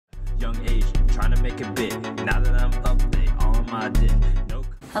young age, trying to make it big. Now that I'm up, they all on my dick. No.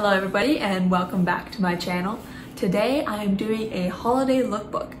 Hello everybody and welcome back to my channel. Today I am doing a holiday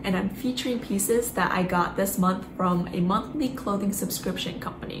lookbook and I'm featuring pieces that I got this month from a monthly clothing subscription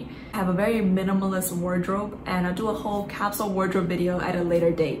company. I have a very minimalist wardrobe and I'll do a whole capsule wardrobe video at a later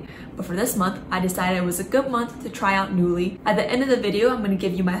date. But for this month, I decided it was a good month to try out Nuuly. At the end of the video, I'm going to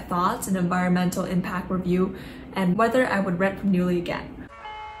give you my thoughts and environmental impact review and whether I would rent from Nuuly again.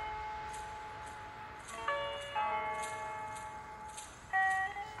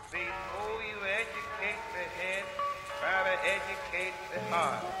 Before you educate the head, try to educate the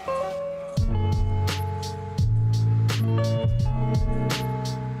heart.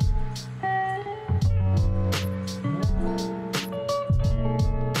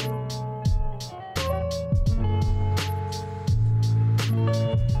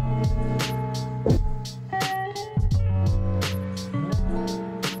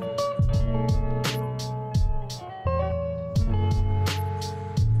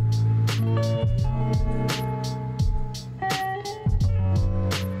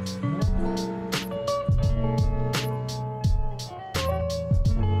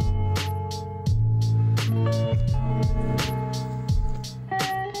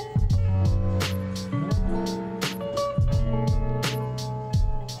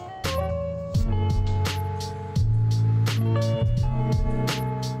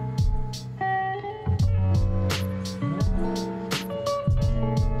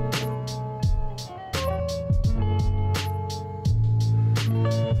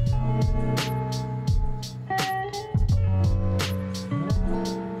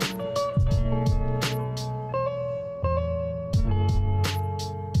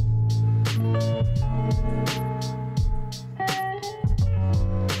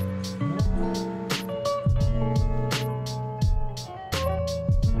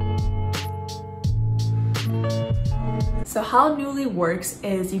 So how Nuuly works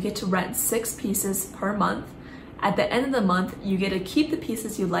is you get to rent 6 pieces per month. At the end of the month, you get to keep the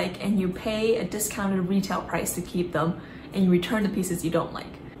pieces you like and you pay a discounted retail price to keep them and you return the pieces you don't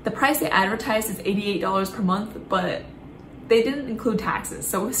like. The price they advertised is $88 per month, but they didn't include taxes.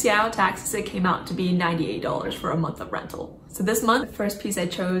 So with Seattle taxes, it came out to be $98 for a month of rental. So this month, the first piece I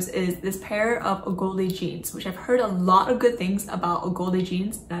chose is this pair of Ogilvy jeans, which I've heard a lot of good things about Ogilvy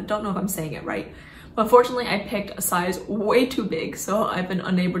jeans, and I don't know if I'm saying it right. But unfortunately, I picked a size way too big, so I've been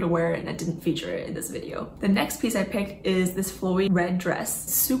unable to wear it and I didn't feature it in this video. The next piece I picked is this flowy red dress.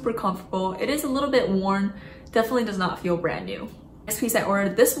 Super comfortable. It is a little bit worn, definitely does not feel brand new. Next piece I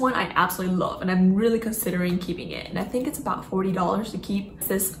ordered, this one I absolutely love and I'm really considering keeping it, and I think it's about $40 to keep. It's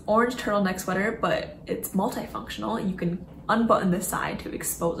this orange turtleneck sweater, but it's multifunctional. You can unbutton this side to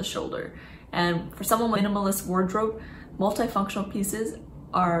expose the shoulder, and for someone with a minimalist wardrobe, multifunctional pieces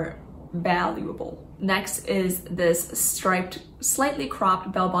are valuable. Next is this striped, slightly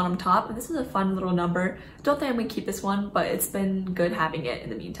cropped bell-bottom top, and this is a fun little number. Don't think I'm gonna keep this one, but it's been good having it in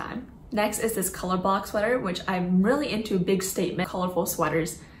the meantime. Next is this color block sweater, which I'm really into big statement colorful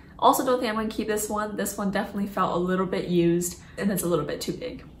sweaters. Also don't think I'm gonna keep this one. This one definitely felt a little bit used and it's a little bit too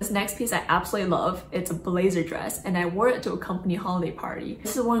big. This next piece I absolutely love. It's a blazer dress and I wore it to a company holiday party.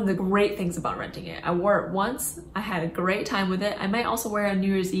 This is one of the great things about renting it. I wore it once, I had a great time with it. I might also wear it on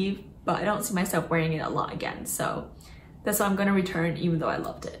New Year's Eve, but I don't see myself wearing it a lot again. So that's what I'm gonna return even though I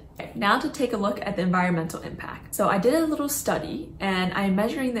loved it. Okay, now to take a look at the environmental impact. So I did a little study and I'm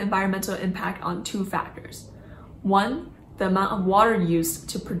measuring the environmental impact on 2 factors. One, the amount of water used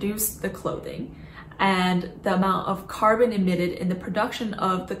to produce the clothing and the amount of carbon emitted in the production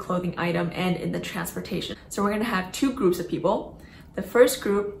of the clothing item and in the transportation. So we're gonna have 2 groups of people. The first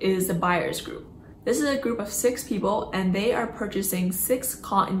group is the buyer's group. This is a group of 6 people and they are purchasing 6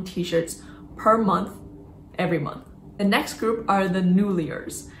 cotton t-shirts per month, every month. The next group are the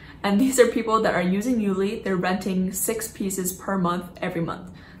Nuulyers. And these are people that are using Nuuly. They're renting 6 pieces per month, every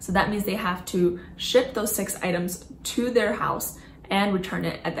month. So that means they have to ship those 6 items to their house and return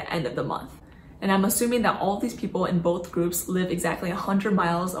it at the end of the month. And I'm assuming that all these people in both groups live exactly 100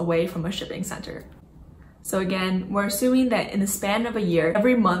 miles away from a shipping center. So again, we're assuming that in the span of a year,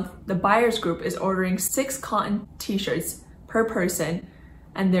 every month, the buyer's group is ordering 6 cotton t-shirts per person,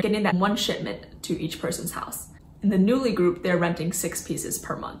 and they're getting that 1 shipment to each person's house. In the Nuuly group, they're renting 6 pieces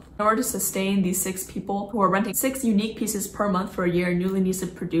per month. In order to sustain these 6 people who are renting 6 unique pieces per month for a year, Nuuly needs to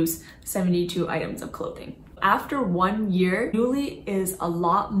produce 72 items of clothing. After 1 year, Nuuly is a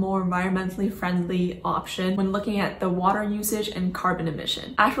lot more environmentally friendly option when looking at the water usage and carbon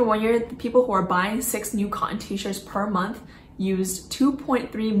emission. After 1 year, the people who are buying 6 new cotton t-shirts per month used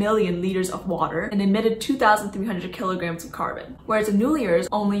 2.3 million liters of water and emitted 2,300 kilograms of carbon, whereas the Nuulyers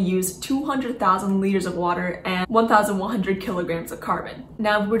only used 200,000 liters of water and 1,100 kilograms of carbon.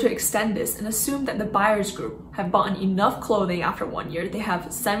 Now, if we were to extend this and assume that the buyers group have bought enough clothing after 1 year, they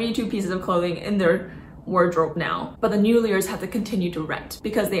have 72 pieces of clothing in their wardrobe now, but the Nuulyers have to continue to rent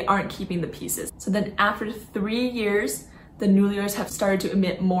because they aren't keeping the pieces. So then after 3 years, the Nuulyers have started to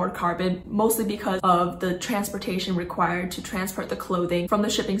emit more carbon, mostly because of the transportation required to transport the clothing from the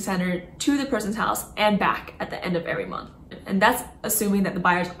shipping center to the person's house and back at the end of every month. And that's assuming that the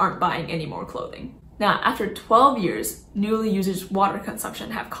buyers aren't buying any more clothing. Now, after 12 years, Nuuly users' water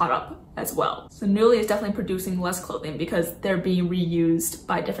consumption have caught up as well. So Nuuly is definitely producing less clothing because they're being reused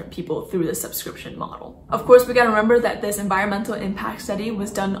by different people through the subscription model. Of course, we gotta remember that this environmental impact study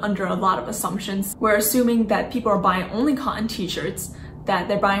was done under a lot of assumptions. We're assuming that people are buying only cotton t-shirts, that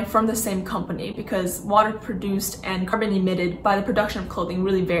they're buying from the same company, because water produced and carbon emitted by the production of clothing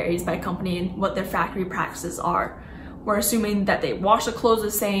really varies by company and what their factory practices are. We're assuming that they wash the clothes the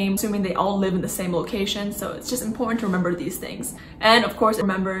same, assuming they all live in the same location, so it's just important to remember these things. And of course,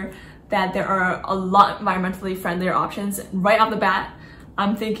 remember that there are a lot environmentally friendlier options. Right off the bat,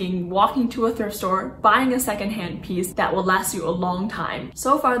 I'm thinking walking to a thrift store, buying a secondhand piece that will last you a long time.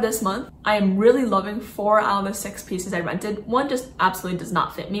 So far this month, I am really loving 4 out of the 6 pieces I rented. One just absolutely does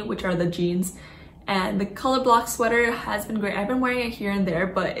not fit me, which are the jeans. And the color block sweater has been great. I've been wearing it here and there,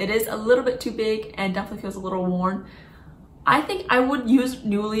 but it is a little bit too big and definitely feels a little worn. I think I would use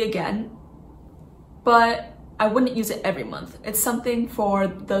Nuuly again, but I wouldn't use it every month. It's something for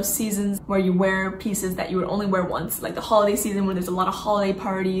those seasons where you wear pieces that you would only wear once, like the holiday season when there's a lot of holiday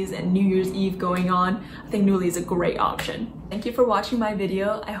parties and New Year's Eve going on. I think Nuuly is a great option. Thank you for watching my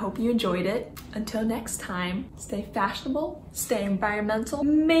video. I hope you enjoyed it. Until next time, stay fashionable, stay environmental,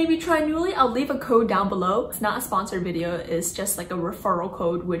 maybe try Nuuly. I'll leave a code down below. It's not a sponsored video, it's just like a referral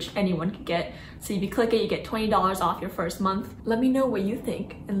code which anyone can get. So if you click it, you get $20 off your first month. Let me know what you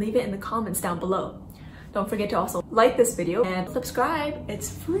think and leave it in the comments down below. Don't forget to also like this video and subscribe. It's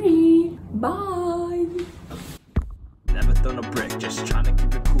free. Bye. Never thrown a brick, just trying to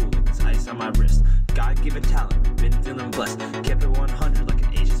keep it cool like it's ice on my wrist. God-given talent, been feeling blessed. Kept it 100 like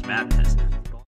an Asia's math test.